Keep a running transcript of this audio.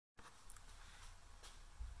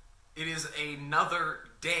It is another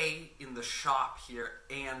day in the shop here,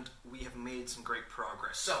 and we have made some great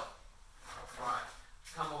progress. So, if I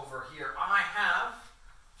come over here, I have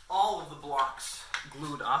all of the blocks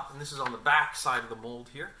glued up, and this is on the back side of the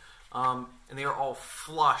mold here, and they are all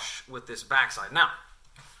flush with this back side. Now,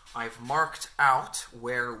 I've marked out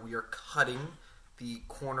where we are cutting the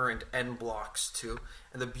corner and end blocks to,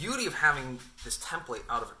 and the beauty of having this template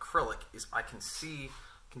out of acrylic is I can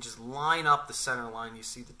just line up the center line. You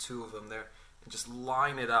see the two of them there, and just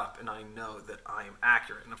line it up, and I know that I am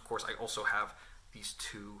accurate. And of course, I also have these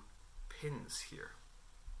two pins here.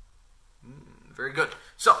 Very good.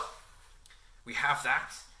 So, we have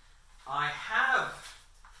that. I have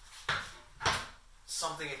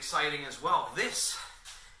something exciting as well. This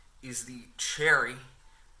is the cherry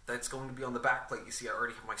that's going to be on the back plate. You see, I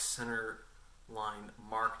already have my center line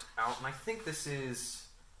marked out, and I think this is...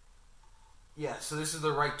 yeah, so this is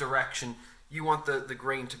the right direction. You want the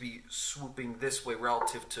grain to be swooping this way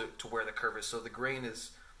relative to where the curve is. So the grain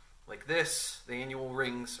is like this, the annual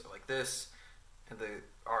rings are like this, and the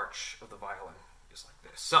arch of the violin is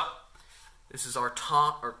like this. So this is our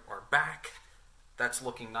top, our back. That's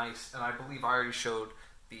looking nice, and I believe I already showed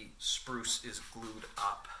the spruce is glued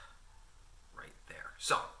up right there.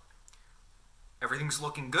 So everything's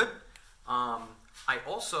looking good. I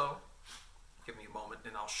also... give me a moment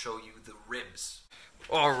and I'll show you the ribs.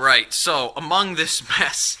 Alright, so among this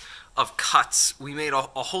mess of cuts, we made a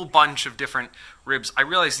whole bunch of different ribs. I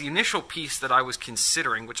realized the initial piece that I was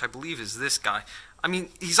considering, which I believe is this guy, I mean,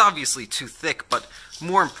 he's obviously too thick, but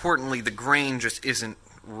more importantly, the grain just isn't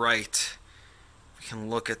right. We can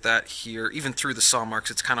look at that here. Even through the saw marks,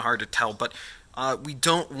 it's kind of hard to tell, but we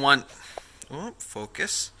don't want... oh,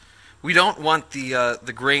 focus. We don't want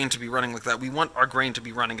the grain to be running like that. We want our grain to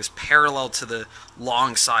be running as parallel to the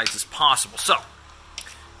long sides as possible. So,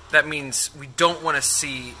 that means we don't want to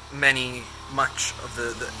see much of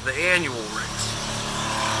the annual rings.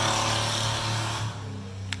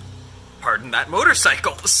 Pardon that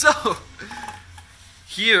motorcycle. So,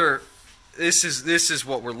 here, this is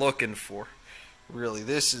what we're looking for. Really,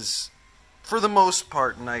 this is, for the most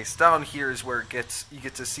part, nice. Down here is where you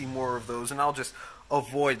get to see more of those, and I'll just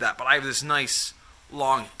avoid that. But I have this nice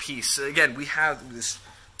long piece. Again, we have this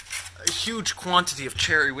huge quantity of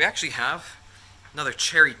cherry. We actually have another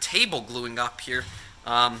cherry table gluing up here.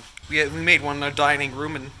 We made one in our dining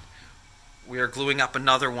room, and we are gluing up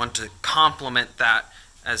another one to complement that.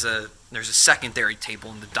 There's a secondary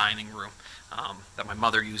table in the dining room that my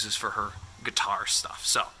mother uses for her guitar stuff.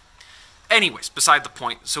 So, anyways, beside the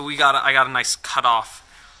point. So I got a nice cut off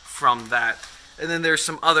from that. And then there's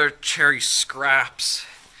some other cherry scraps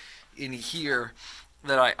in here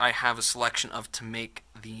that I have a selection of to make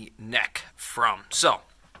the neck from. So,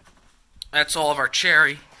 that's all of our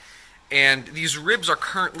cherry. And these ribs are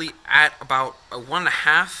currently at about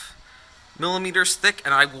 1.5 millimeters thick,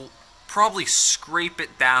 and I will probably scrape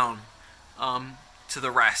it down to the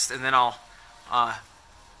rest, and then I'll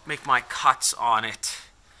make my cuts on it.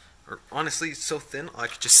 Or, honestly, it's so thin, I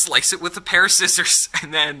could just slice it with a pair of scissors,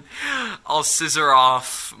 and then I'll scissor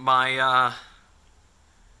off my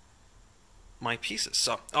my pieces.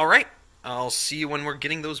 So, alright, I'll see you when we're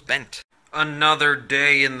getting those bent. Another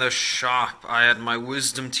day in the shop. I had my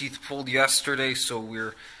wisdom teeth pulled yesterday, so we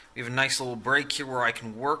have a nice little break here where I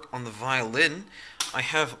can work on the violin. I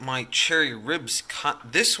have my cherry ribs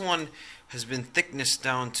cut. This one has been thicknessed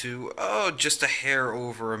down to, just a hair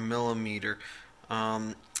over 1 millimeter.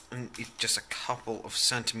 And just a couple of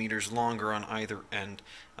centimeters longer on either end,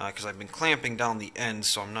 because I've been clamping down the ends,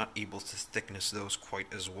 so I'm not able to thickness those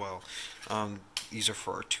quite as well. These are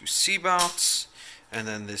for our 2 C-bouts, and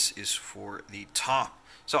then this is for the top.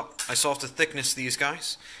 So, I still have to thickness these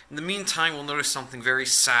guys. In the meantime, we'll notice something very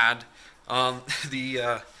sad.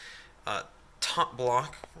 The top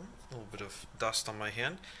block, a little bit of dust on my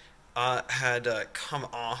hand, had come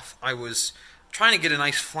off. I was trying to get a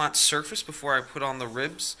nice flat surface before I put on the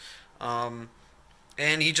ribs, and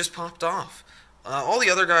he just popped off. All the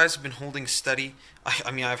other guys have been holding steady.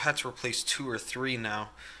 I mean, I've had to replace 2 or 3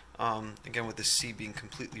 now, again with the C being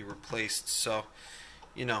completely replaced, so,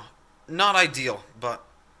 you know, not ideal, but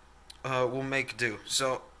we'll make do.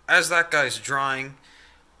 So, as that guy's drying,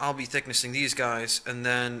 I'll be thicknessing these guys, and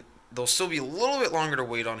then there'll still be a little bit longer to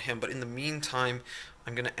wait on him, but in the meantime,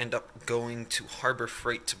 I'm going to end up going to Harbor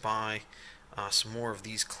Freight to buy some more of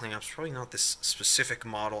these clamps. Probably not this specific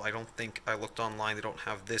model. I don't think I looked online. They don't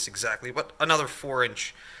have this exactly, but another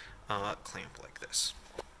 4-inch clamp like this.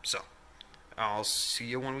 So, I'll see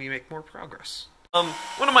you when we make more progress.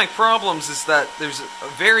 One of my problems is that there's a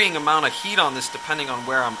varying amount of heat on this depending on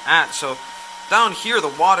where I'm at. So, down here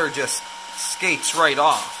the water just skates right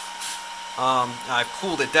off. I've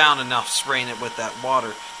cooled it down enough spraying it with that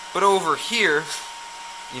water. But over here,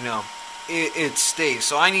 you know, it stays.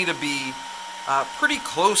 So I need to be pretty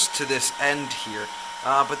close to this end here.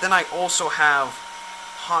 But then I also have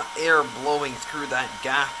hot air blowing through that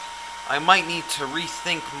gap. I might need to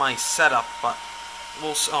rethink my setup, but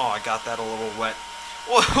we'll see. Oh, I got that a little wet.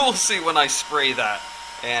 We'll see when I spray that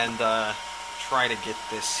and try to get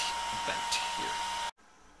this bent here.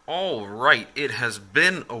 Alright, it has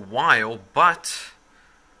been a while, but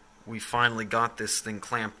we finally got this thing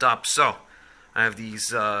clamped up. So, I have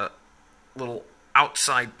these little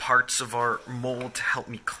outside parts of our mold to help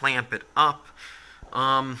me clamp it up.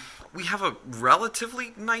 We have a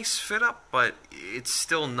relatively nice fit up, but it's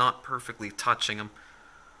still not perfectly touching them.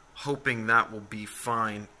 Hoping that will be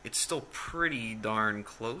fine. It's still pretty darn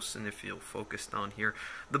close, and if you'll focus down here,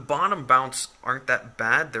 the bottom bounce aren't that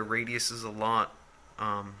bad. Their radius is a lot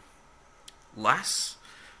less,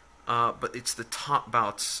 but it's the top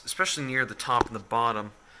bounce, especially near the top and the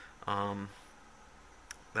bottom,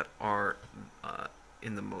 that are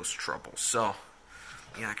in the most trouble. So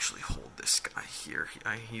we actually hold this guy here.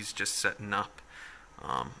 He's just setting up.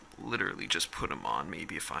 Literally just put him on.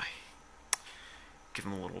 Maybe if I give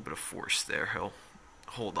him a little bit of force there, he'll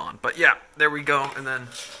hold on. But yeah, there we go. And then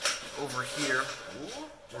over here,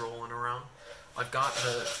 rolling around, I've got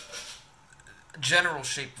the general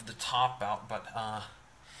shape of the top out, but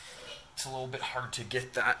it's a little bit hard to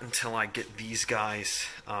get that until I get these guys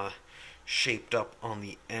shaped up on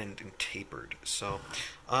the end and tapered. So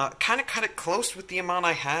kind of cut it close with the amount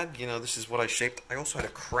I had. You know, this is what I shaped. I also had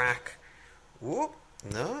a crack. Whoop,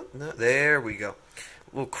 no, there we go.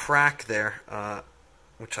 A little crack there,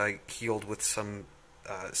 which I healed with some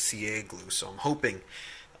CA glue. So I'm hoping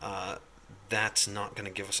that's not going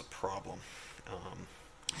to give us a problem.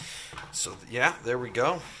 So yeah, there we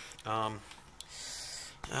go.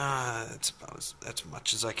 That's about as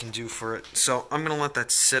much as I can do for it. So I'm gonna let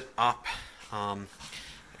that sit up,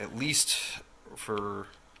 at least for,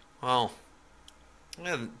 well,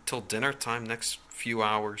 yeah, until dinner time, next few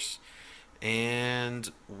hours. And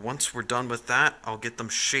once we're done with that, I'll get them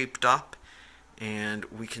shaped up, and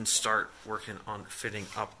we can start working on fitting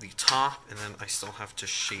up the top. And then I still have to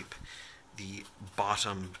shape the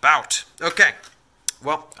bottom bout. Okay.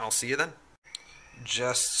 Well, I'll see you then.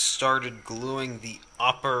 Just started gluing the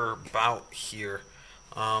upper bout here.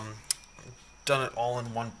 Done it all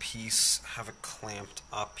in one piece. Have it clamped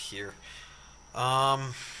up here.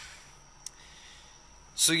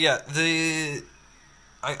 So yeah,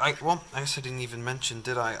 well, I guess I didn't even mention,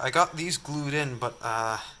 did I? I got these glued in, but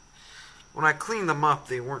when I cleaned them up,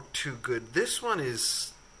 they weren't too good. This one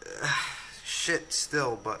is shit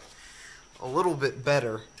still, but a little bit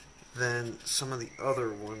better than some of the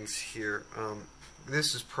other ones here.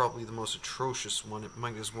 This is probably the most atrocious one. It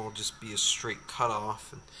might as well just be a straight cut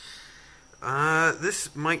off. And,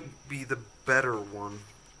 this might be the better one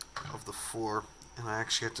of the four. And I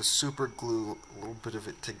actually had to super glue a little bit of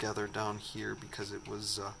it together down here because it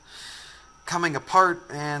was coming apart.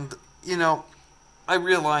 And, you know, I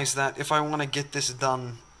realized that if I want to get this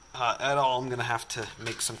done at all, I'm going to have to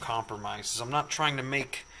make some compromises. I'm not trying to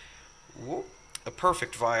make a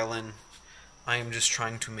perfect violin. I am just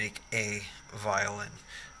trying to make a violin.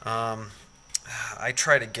 I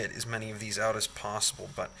try to get as many of these out as possible,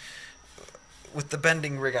 but with the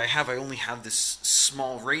bending rig I have, I only have this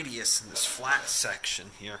small radius in this flat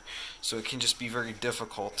section here, so it can just be very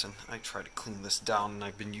difficult, and I try to clean this down, and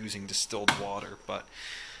I've been using distilled water, but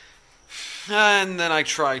and then I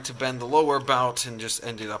tried to bend the lower bout and just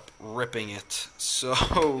ended up ripping it.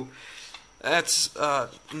 So that's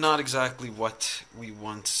not exactly what we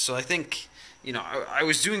want. So I think, you know, I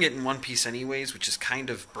was doing it in one piece anyways, which is kind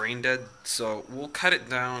of brain dead. So we'll cut it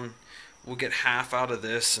down. We'll get half out of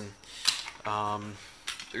this, and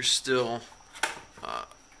there's still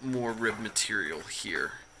more rib material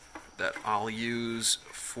here that I'll use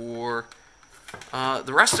for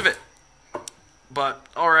the rest of it. But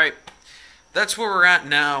alright, that's where we're at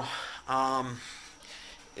now.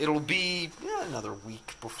 It'll be another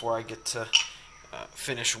week before I get to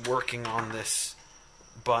finish working on this,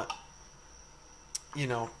 but you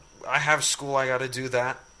know, I have school, I gotta do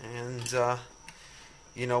that, and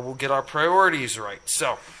you know, we'll get our priorities right.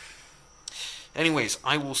 So anyways,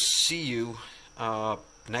 I will see you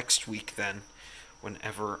next week then,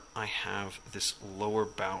 whenever I have this lower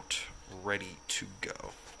bout ready to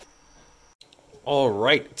go.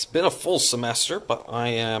 Alright, it's been a full semester, but I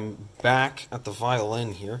am back at the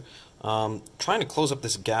violin here. Trying to close up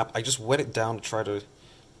this gap. I just wet it down to try to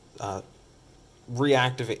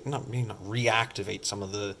reactivate, not reactivate some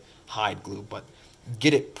of the hide glue, but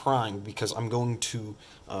get it primed, because I'm going to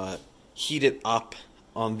heat it up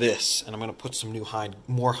on this, and I'm going to put some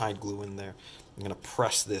more hide glue in there. I'm going to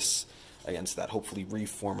press this against that, hopefully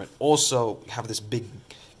reform it. Also, we have this big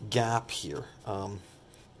gap here,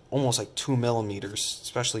 almost like 2 millimeters,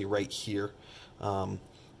 especially right here. We're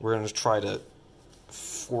going to try to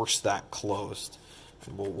force that closed,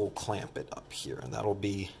 and we'll clamp it up here, and that'll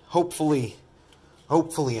be hopefully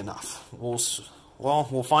enough.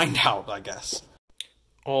 We'll find out, I guess.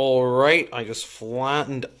 Alright, I just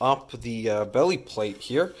flattened up the belly plate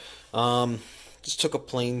here. Just took a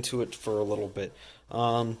plane to it for a little bit.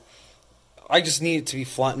 I just need it to be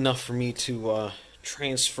flat enough for me to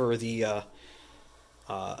transfer the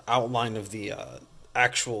outline of the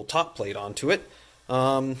actual top plate onto it.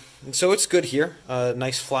 And so it's good here.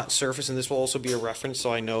 Nice flat surface, and this will also be a reference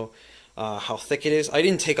so I know how thick it is. I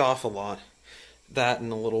didn't take off a lot. That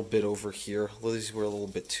and a little bit over here. These were a little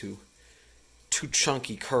bit too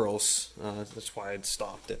chunky curls. That's why I'd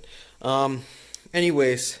stopped it.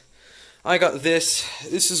 Anyways, I got this.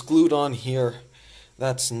 This is glued on here.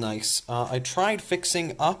 That's nice. I tried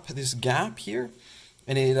fixing up this gap here,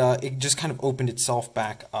 and it just kind of opened itself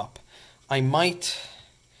back up. I might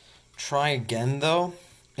try again though,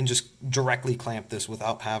 and just directly clamp this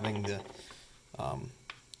without having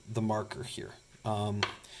the marker here.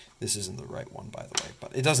 This isn't the right one, by the way,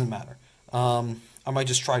 but it doesn't matter. I might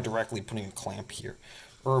just try directly putting a clamp here.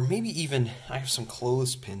 Or maybe even, I have some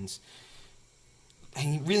clothespins.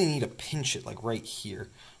 And you really need to pinch it, like right here.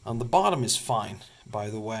 The bottom is fine,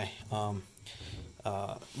 by the way.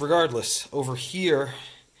 Regardless, over here,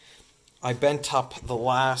 I bent up the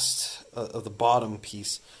last of the bottom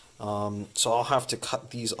piece. So I'll have to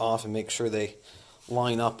cut these off and make sure they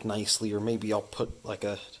line up nicely. Or maybe I'll put like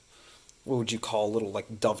a, what would you call, a little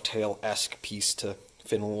like dovetail-esque piece to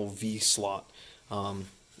fit in a little V slot.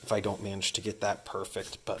 If I don't manage to get that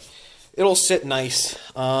perfect, but it'll sit nice.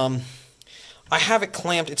 I have it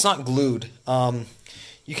clamped. It's not glued.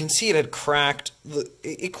 You can see it had cracked.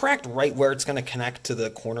 It cracked right where it's going to connect to the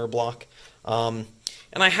corner block. And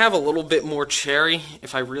I have a little bit more cherry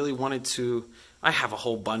if I really wanted to. I have a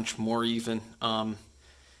whole bunch more even. But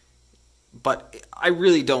I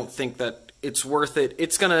really don't think that it's worth it.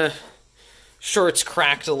 It's going to... Sure, it's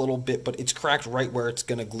cracked a little bit, but it's cracked right where it's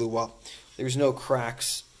going to glue up. There's no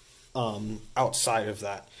cracks outside of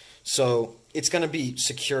that. So it's going to be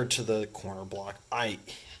secured to the corner block. I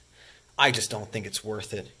just don't think it's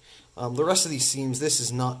worth it. The rest of these seams, this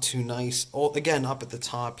is not too nice. Oh, again, up at the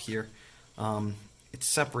top here, it's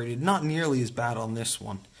separated. Not nearly as bad on this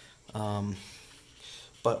one.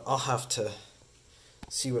 But I'll have to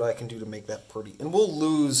see what I can do to make that pretty. And we'll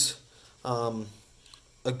lose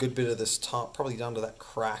a good bit of this top, probably down to that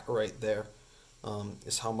crack right there,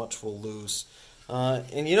 is how much we'll lose.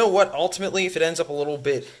 And you know what? Ultimately, if it ends up a little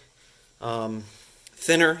bit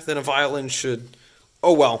thinner than a violin should,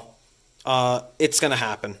 oh well, it's going to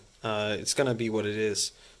happen. It's going to be what it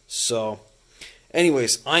is. So,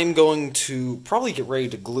 anyways, I'm going to probably get ready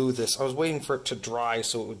to glue this. I was waiting for it to dry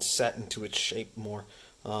so it would set into its shape more.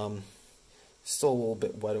 Still a little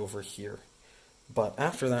bit wet over here. But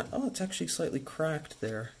after that, oh, it's actually slightly cracked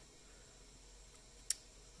there.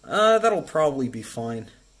 That'll probably be fine.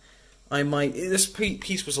 I might, this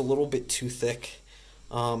piece was a little bit too thick,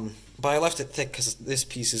 but I left it thick because this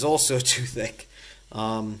piece is also too thick.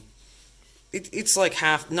 It's like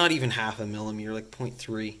not even half a millimeter, like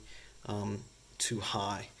 0.3 too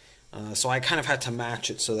high. So I kind of had to match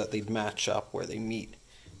it so that they'd match up where they meet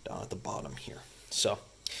down at the bottom here. So,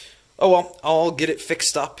 oh well, I'll get it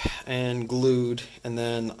fixed up and glued, and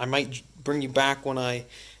then I might bring you back when I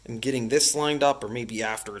am getting this lined up, or maybe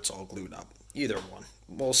after it's all glued up. Either one.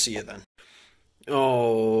 We'll see you then.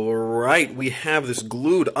 Alright, we have this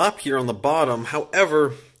glued up here on the bottom.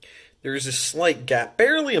 However, there's a slight gap,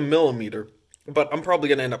 barely a millimeter, but I'm probably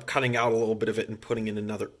going to end up cutting out a little bit of it and putting in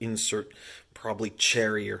another insert, probably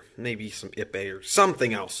cherry or maybe some ipe or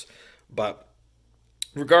something else. But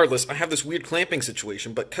regardless, I have this weird clamping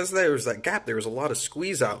situation, but because there's that gap, there's a lot of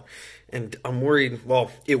squeeze out, and I'm worried,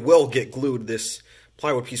 well, it will get glued. This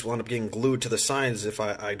plywood piece will end up getting glued to the sides if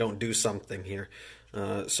I don't do something here.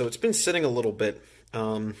 So it's been sitting a little bit.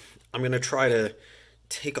 I'm going to try to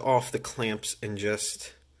take off the clamps and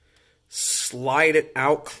just slide it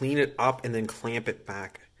out, clean it up, and then clamp it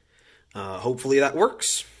back. Hopefully that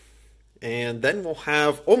works. And then we'll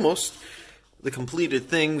have almost the completed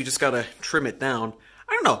thing. We just got to trim it down.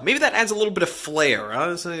 I don't know, maybe that adds a little bit of flair.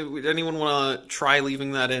 Would anyone want to try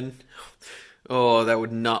leaving that in? Oh, that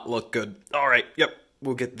would not look good. Alright, yep,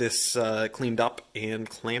 we'll get this cleaned up and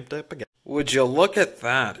clamped up again. Would you look at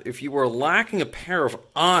that? If you were lacking a pair of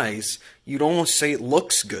eyes, you'd almost say it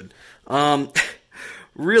looks good.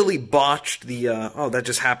 really botched the, oh, that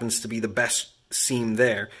just happens to be the best seam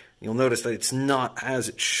there. You'll notice that it's not as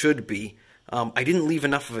it should be. I didn't leave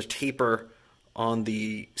enough of a taper on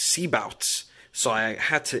the C-bouts, so I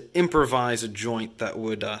had to improvise a joint that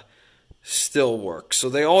would still work. So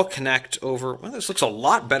they all connect over. Well, this looks a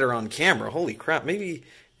lot better on camera. Holy crap. Maybe,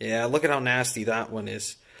 yeah, look at how nasty that one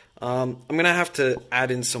is. I'm going to have to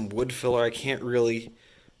add in some wood filler. I can't really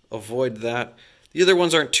avoid that. The other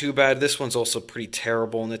ones aren't too bad. This one's also pretty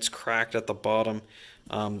terrible, and it's cracked at the bottom.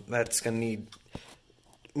 That's going to need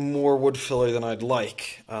more wood filler than I'd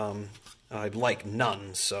like. I'd like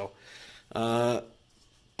none, so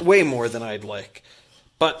way more than I'd like.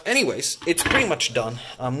 But anyways, it's pretty much done.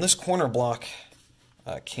 This corner block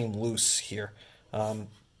came loose here.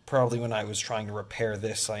 Probably when I was trying to repair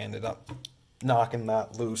this, I ended up knocking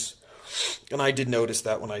that loose. And I did notice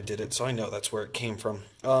that when I did it, so I know that's where it came from.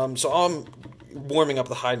 So I'm warming up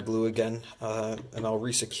the hide glue again, and I'll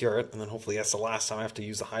resecure it, and then hopefully that's the last time I have to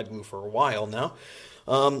use the hide glue for a while now.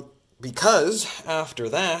 Because after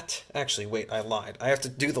that, actually, wait, I lied. I have to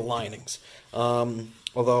do the linings.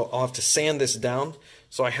 Although I'll have to sand this down.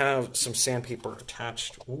 So I have some sandpaper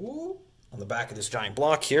attached on the back of this giant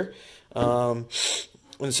block here. And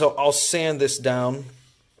so I'll sand this down,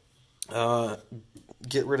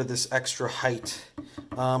 get rid of this extra height.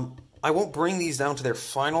 I won't bring these down to their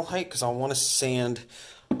final height because I want to sand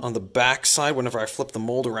on the back side whenever I flip the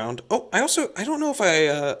mold around. Oh, I don't know if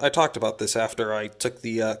I talked about this after I took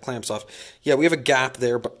the clamps off. Yeah, we have a gap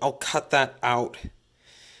there, but I'll cut that out.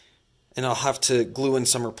 And I'll have to glue in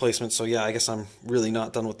some replacements. So yeah, I guess I'm really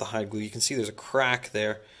not done with the hide glue. You can see there's a crack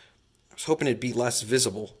there. I was hoping it'd be less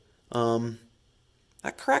visible.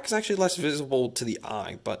 That crack is actually less visible to the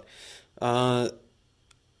eye, but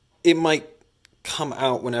it might come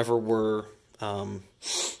out whenever we're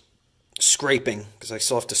scraping, because I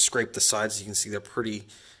still have to scrape the sides. You can see they're pretty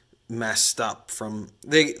messed up from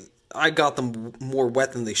I got them more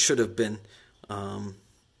wet than they should have been,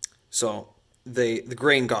 so the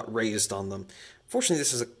grain got raised on them. Fortunately,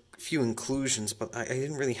 this is a few inclusions, but I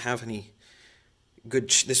didn't really have any good.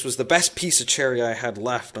 This was the best piece of cherry I had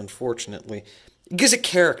left, unfortunately. It gives it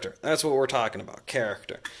character. That's what we're talking about,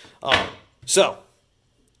 character. So,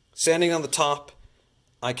 sanding on the top,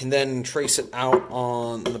 I can then trace it out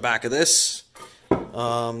on the back of this,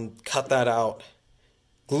 cut that out,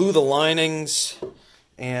 glue the linings,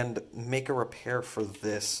 and make a repair for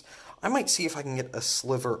this. I might see if I can get a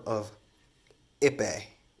sliver of ipe,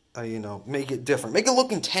 you know, make it different, make it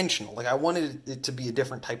look intentional. Like I wanted it to be a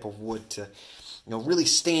different type of wood to, you know, really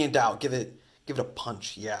stand out, give it a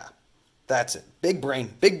punch. Yeah, that's it. Big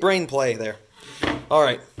brain play there. All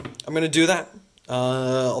right, I'm gonna do that.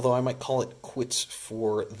 Although I might call it quits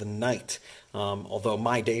for the night. Although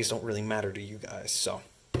my days don't really matter to you guys, so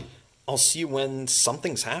I'll see you when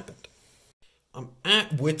something's happened. I'm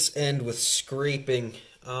at wit's end with scraping.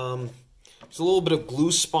 There's a little bit of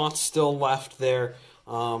glue spots still left there.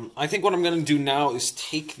 I think what I'm going to do now is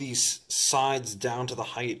take these sides down to the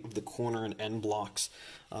height of the corner and end blocks,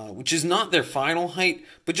 which is not their final height,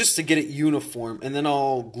 but just to get it uniform. And then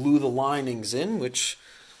I'll glue the linings in, which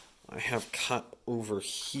I have cut over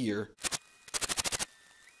here.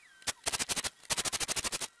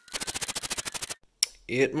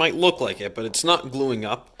 It might look like it, but it's not gluing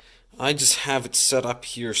up. I just have it set up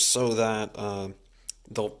here so that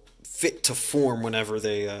they'll fit to form whenever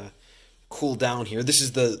they cool down here. This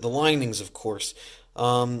is the linings, of course.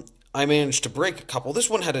 I managed to break a couple. This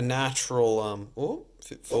one had a natural, oh,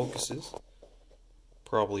 if it focuses,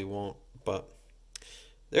 probably won't, but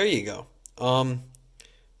there you go.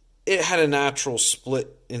 It had a natural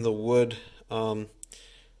split in the wood,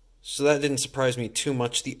 so that didn't surprise me too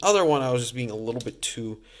much. The other one I was just being a little bit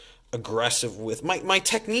too aggressive with. My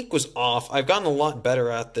technique was off. I've gotten a lot better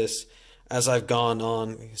at this as I've gone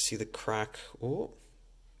on. You can see the crack. Oh,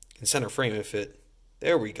 in center frame if it.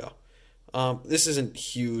 There we go. This isn't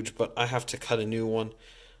huge, but I have to cut a new one.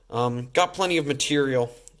 Got plenty of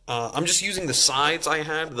material. I'm just using the sides I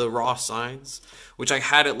had, the raw sides, which I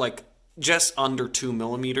had at like just under 2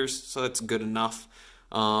 millimeters, so that's good enough.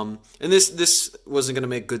 And this wasn't going to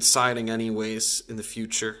make good siding anyways in the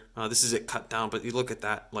future. This is it cut down, but you look at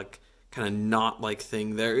that like kind of knot-like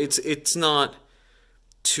thing there. It's not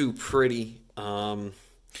too pretty.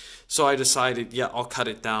 So I decided, yeah, I'll cut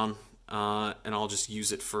it down, and I'll just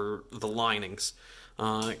use it for the linings.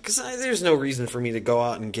 Because there's no reason for me to go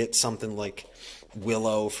out and get something like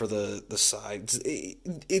willow for the sides.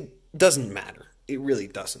 It doesn't matter. It really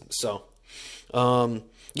doesn't. So,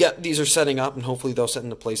 yeah, these are setting up, and hopefully they'll set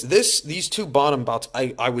into place. These two bottom bouts,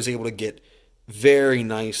 I was able to get very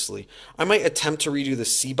nicely. I might attempt to redo the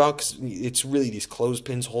C-bout because it's really these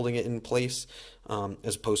clothespins holding it in place,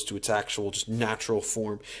 as opposed to its actual just natural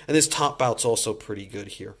form. And this top bout's also pretty good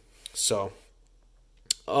here. So,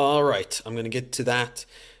 all right, I'm gonna get to that.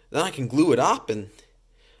 Then I can glue it up, and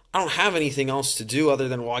I don't have anything else to do other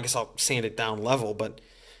than, well, I guess I'll sand it down level. But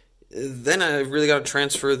then I really got to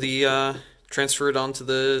transfer it onto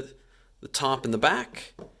the top and the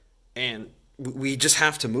back, and we just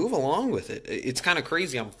have to move along with it. It's kind of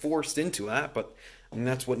crazy. I'm forced into that, but I mean,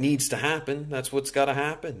 that's what needs to happen. That's what's got to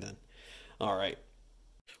happen then. All right.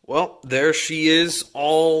 Well, there she is,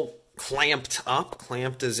 all clamped up.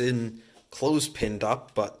 Clamped as in clothespinned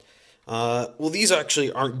up, but well, these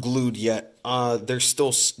actually aren't glued yet. They're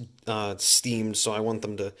still steamed, so I want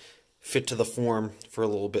them to fit to the form for a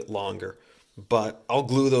little bit longer. But I'll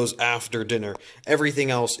glue those after dinner.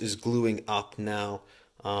 Everything else is gluing up now.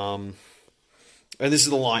 And this is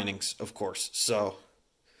the linings, of course, so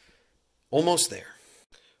almost there.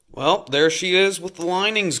 Well, there she is with the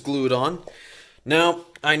linings glued on. Now,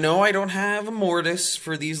 I know I don't have a mortise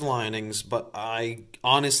for these linings, but I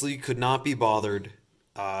honestly could not be bothered.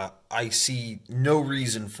 I see no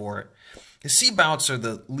reason for it. The C-bouts are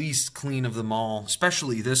the least clean of them all,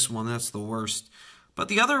 especially this one, that's the worst. But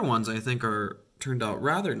the other ones, I think, are turned out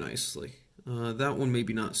rather nicely. That one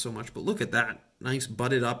maybe not so much, but look at that. Nice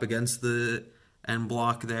butted up against the end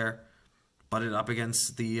block there. Butted up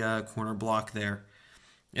against the corner block there.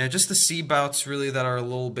 Yeah, just the C-bouts really that are a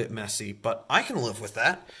little bit messy, but I can live with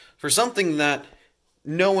that. For something that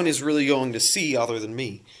no one is really going to see other than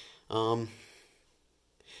me.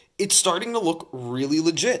 It's starting to look really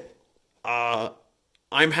legit.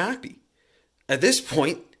 I'm happy. At this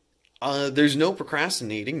point, there's no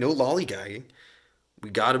procrastinating, no lollygagging.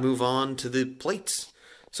 We got to move on to the plates.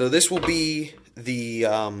 So this will be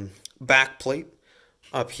the back plate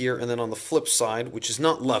up here, and then on the flip side, which is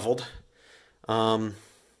not leveled,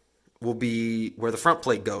 will be where the front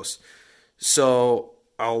plate goes. So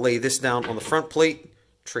I'll lay this down on the front plate,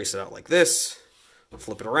 trace it out like this,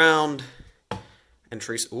 flip it around, and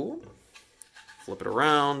flip it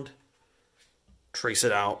around, trace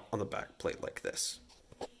it out on the back plate like this.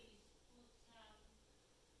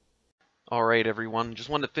 Alright everyone, just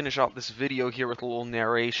wanted to finish off this video here with a little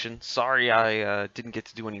narration. Sorry I didn't get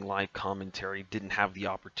to do any live commentary, didn't have the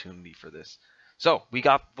opportunity for this. So, we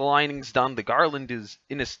got the linings done. The garland is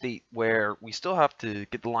in a state where we still have to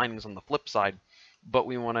get the linings on the flip side, but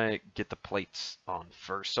we want to get the plates on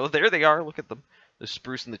first. So there they are, look at them, the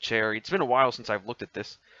spruce and the cherry. It's been a while since I've looked at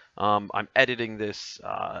this. I'm editing this,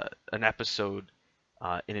 an episode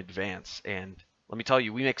in advance, and let me tell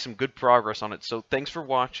you, we make some good progress on it. So thanks for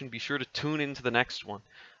watching. Be sure to tune into the next one.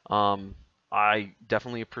 I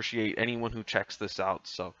definitely appreciate anyone who checks this out.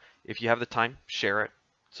 So if you have the time, share it.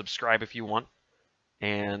 Subscribe if you want.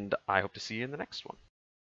 And I hope to see you in the next one.